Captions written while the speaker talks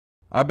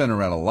I've been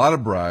around a lot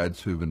of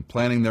brides who've been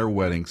planning their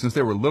wedding since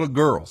they were little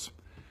girls.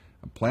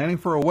 And planning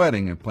for a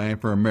wedding and planning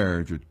for a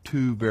marriage are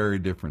two very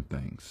different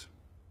things.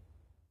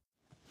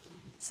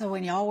 So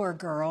when y'all were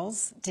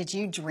girls, did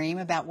you dream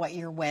about what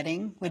your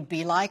wedding would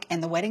be like,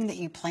 and the wedding that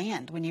you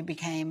planned when you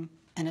became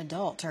an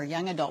adult or a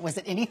young adult? Was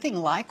it anything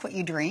like what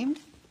you dreamed?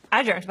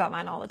 I dreamt about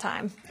mine all the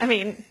time. I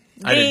mean,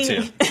 I did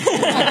too.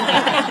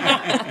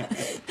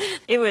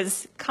 It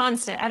was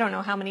constant. I don't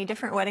know how many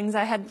different weddings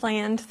I had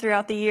planned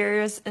throughout the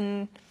years,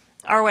 and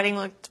our wedding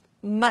looked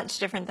much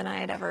different than I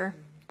had ever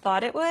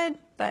thought it would,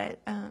 but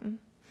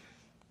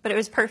it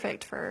was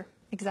perfect for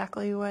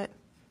exactly what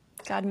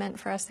God meant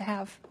for us to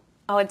have.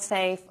 I would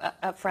say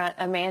up front,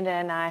 Amanda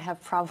and I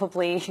have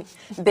probably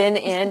been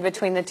in,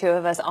 between the two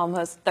of us,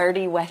 almost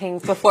 30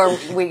 weddings before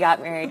we got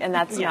married, and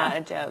that's not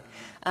a joke.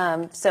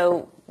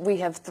 So we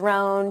have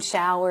thrown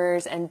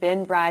showers and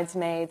been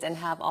bridesmaids and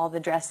have all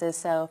the dresses.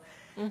 So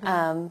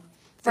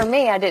for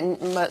me, I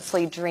didn't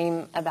mostly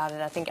dream about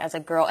it, I think, as a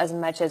girl, as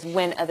much as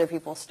when other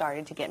people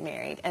started to get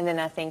married. And then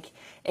I think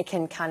it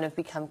can kind of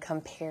become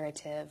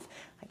comparative.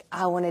 Like,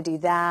 I want to do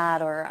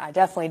that, or I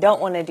definitely don't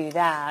want to do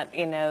that,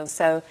 you know.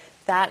 So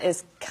that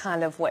is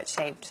kind of what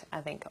shaped, I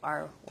think,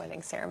 our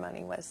wedding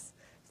ceremony, was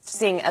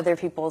seeing other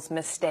people's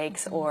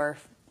mistakes or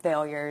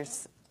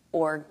failures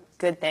or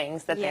good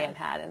things that they had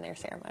had in their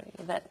ceremony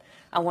that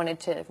I wanted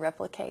to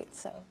replicate.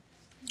 So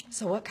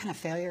what kind of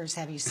failures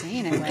have you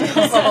seen in weddings?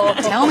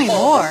 Tell me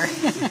more.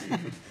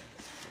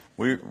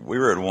 We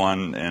were at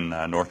one in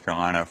North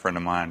Carolina. A friend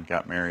of mine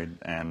got married,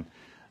 and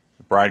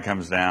the bride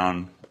comes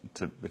down.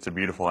 It's a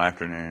beautiful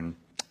afternoon,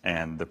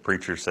 and the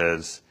preacher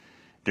says,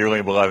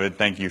 "Dearly beloved,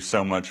 thank you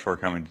so much for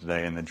coming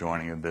today and the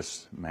joining of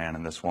this man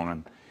and this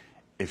woman.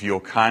 If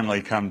you'll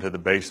kindly come to the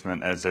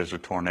basement, as there's a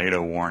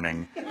tornado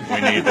warning,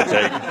 we need to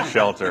take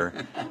shelter."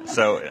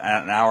 So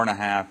an hour and a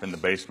half in the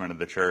basement of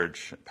the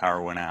church,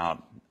 power went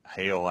out,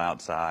 hail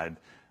outside,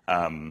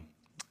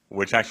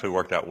 which actually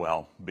worked out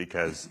well,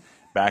 because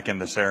back in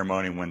the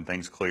ceremony when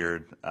things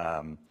cleared,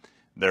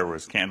 there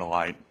was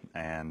candlelight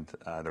and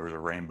there was a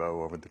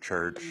rainbow over the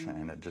church,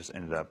 and it just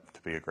ended up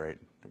to be a great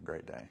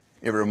day.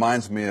 It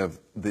reminds me of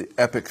the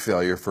epic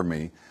failure for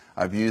me.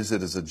 I've used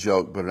it as a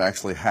joke, but it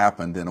actually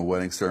happened in a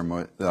wedding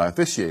ceremony that I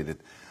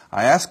officiated.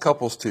 I asked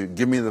couples to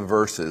give me the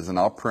verses, and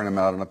I'll print them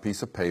out on a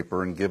piece of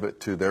paper and give it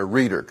to their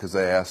reader, because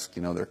they ask,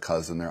 their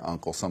cousin, their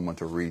uncle, someone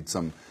to read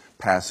some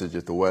passage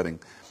at the wedding.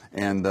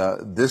 And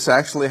this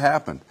actually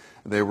happened.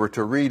 They were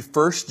to read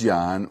 1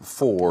 John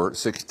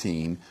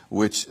 4:16,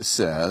 which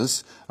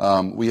says,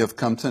 we have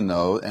come to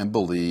know and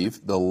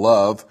believe the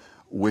love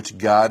which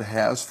God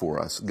has for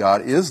us.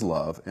 God is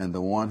love, and the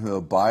one who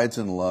abides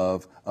in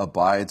love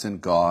abides in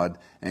God,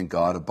 and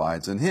God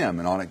abides in him.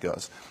 And on it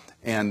goes.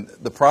 And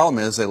the problem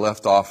is they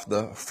left off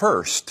the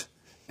first,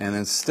 and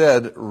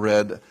instead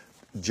read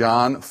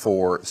John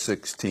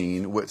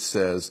 4:16, which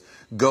says,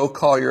 "Go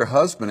call your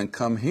husband and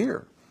come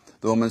here."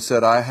 The woman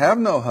said, "I have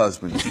no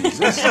husband,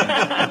 Jesus."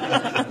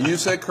 "You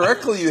said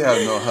correctly you have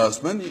no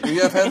husband.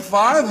 You have had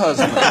 5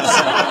 husbands.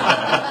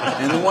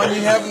 And the one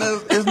you have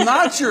is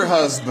not your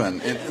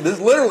husband." This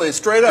literally,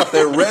 straight up,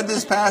 they read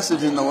this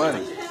passage in the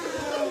wedding.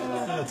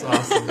 That's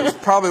awesome. It's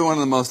probably one of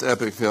the most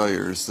epic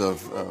failures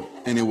of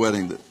any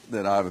wedding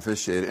that I've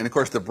officiated. And of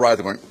course, the brides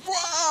are going,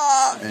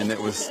 "Wah!" And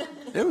it was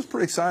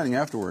pretty exciting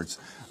afterwards.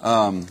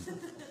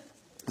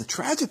 The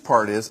tragic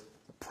part is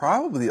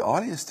probably the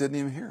audience didn't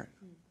even hear it.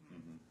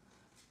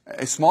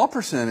 A small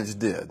percentage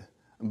did,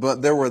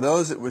 but there were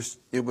those it was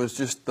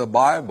just the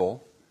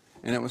Bible,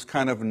 and it was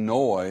kind of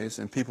noise,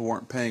 and people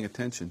weren't paying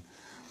attention.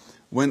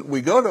 When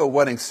we go to a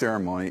wedding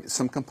ceremony,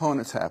 some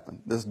components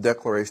happen. This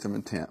declaration of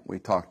intent we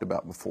talked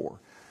about before,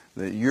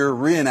 that you're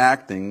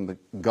reenacting the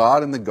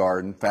God in the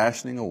garden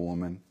fashioning a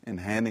woman and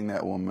handing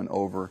that woman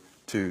over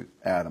to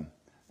Adam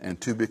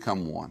and to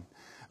become one.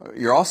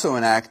 You're also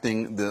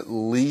enacting the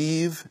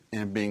leave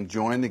and being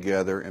joined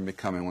together and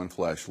becoming one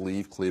flesh.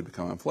 Leave, cleave,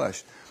 become one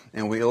flesh.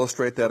 And we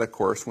illustrate that, of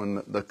course,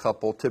 when the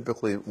couple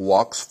typically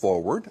walks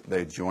forward,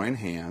 they join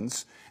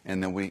hands,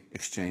 and then we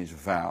exchange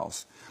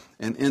vows.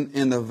 And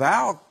in the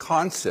vow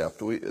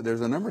concept, there's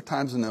a number of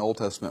times in the Old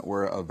Testament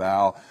where a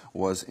vow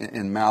was,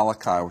 in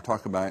Malachi, we're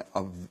talking about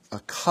a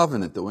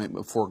covenant that went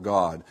before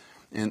God.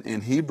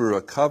 In Hebrew,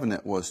 a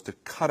covenant was to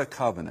cut a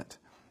covenant.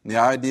 And the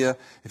idea,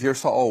 if you ever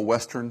saw old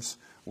Westerns,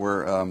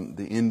 where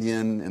the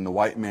Indian and the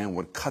white man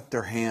would cut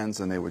their hands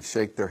and they would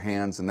shake their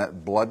hands, and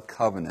that blood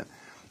covenant.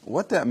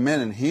 What that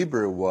meant in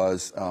Hebrew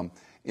was,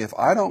 if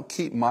I don't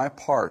keep my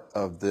part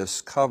of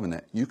this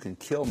covenant, you can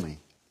kill me.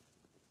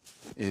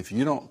 If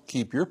you don't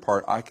keep your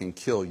part, I can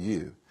kill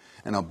you.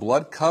 And a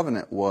blood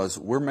covenant was,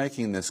 we're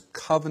making this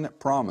covenant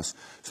promise.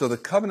 So the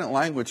covenant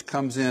language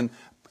comes in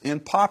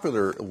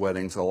popular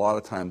weddings a lot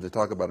of times. They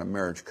talk about a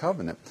marriage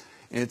covenant.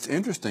 And it's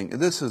interesting.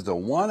 This is the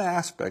one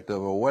aspect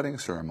of a wedding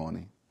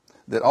ceremony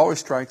that always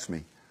strikes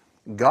me.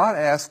 God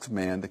asks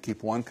man to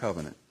keep one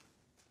covenant,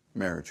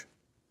 marriage.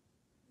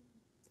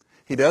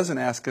 He doesn't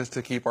ask us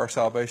to keep our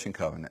salvation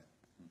covenant.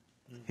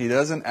 He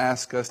doesn't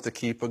ask us to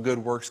keep a good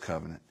works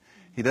covenant.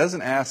 He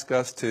doesn't ask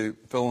us to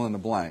fill in the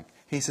blank.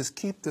 He says,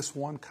 keep this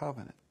one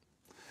covenant.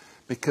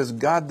 Because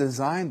God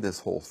designed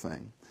this whole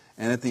thing.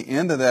 And at the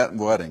end of that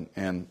wedding,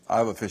 and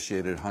I've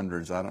officiated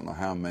hundreds, I don't know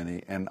how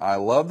many, and I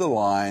love the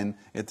line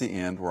at the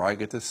end where I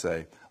get to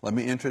say, let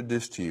me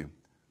introduce to you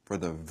for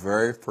the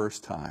very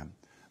first time,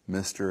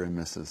 Mr. and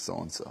Mrs.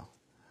 So-and-so.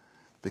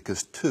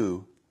 Because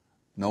two,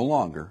 no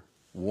longer,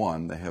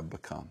 one they have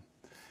become.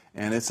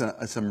 And it's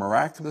a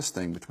miraculous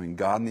thing between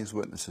God and these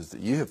witnesses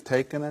that you have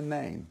taken a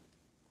name.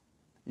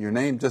 Your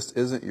name just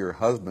isn't your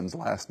husband's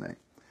last name.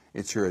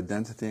 It's your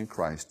identity in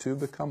Christ. Two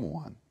become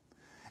one.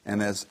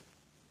 And as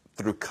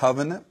through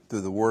covenant,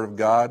 through the Word of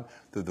God,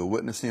 through the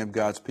witnessing of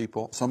God's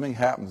people, something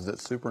happens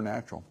that's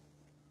supernatural.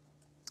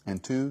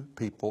 And two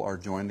people are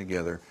joined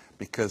together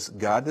because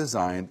God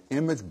designed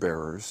image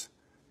bearers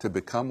to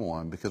become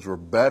one, because we're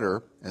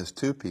better as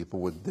two people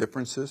with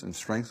differences and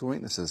strengths and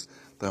weaknesses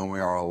than we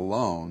are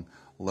alone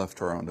left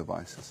to our own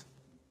devices.